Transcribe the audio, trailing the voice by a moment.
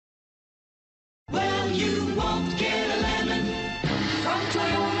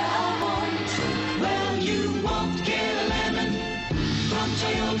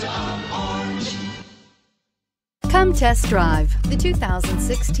Come test drive the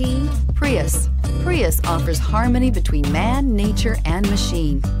 2016 Prius. Prius offers harmony between man, nature, and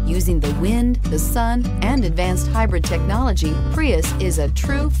machine. Using the wind, the sun, and advanced hybrid technology, Prius is a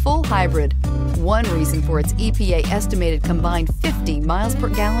true full hybrid. One reason for its EPA estimated combined 50 miles per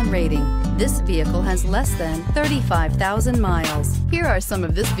gallon rating. This vehicle has less than 35,000 miles. Here are some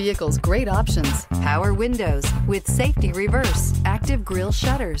of this vehicle's great options: power windows with safety reverse, active grille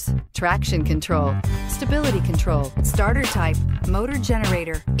shutters, traction control, stability control, starter type, motor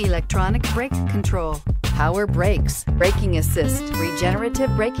generator, electronic brake control, power brakes, braking assist, regenerative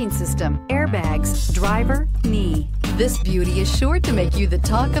braking system, airbags, driver, knee. This beauty is sure to make you the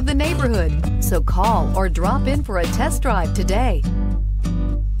talk of the neighborhood. So call or drop in for a test drive today.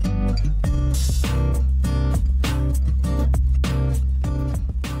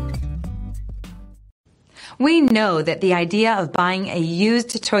 We know that the idea of buying a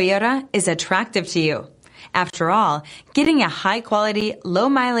used Toyota is attractive to you. After all, getting a high-quality,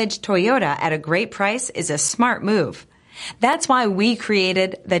 low-mileage Toyota at a great price is a smart move. That's why we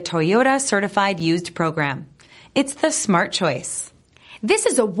created the Toyota Certified Used Program. It's the smart choice. This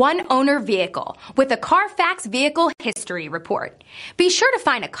is a one-owner vehicle with a Carfax Vehicle History Report. Be sure to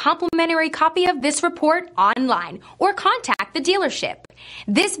find a complimentary copy of this report online or contact the dealership.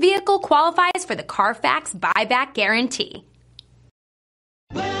 This vehicle qualifies for the Carfax Buyback Guarantee.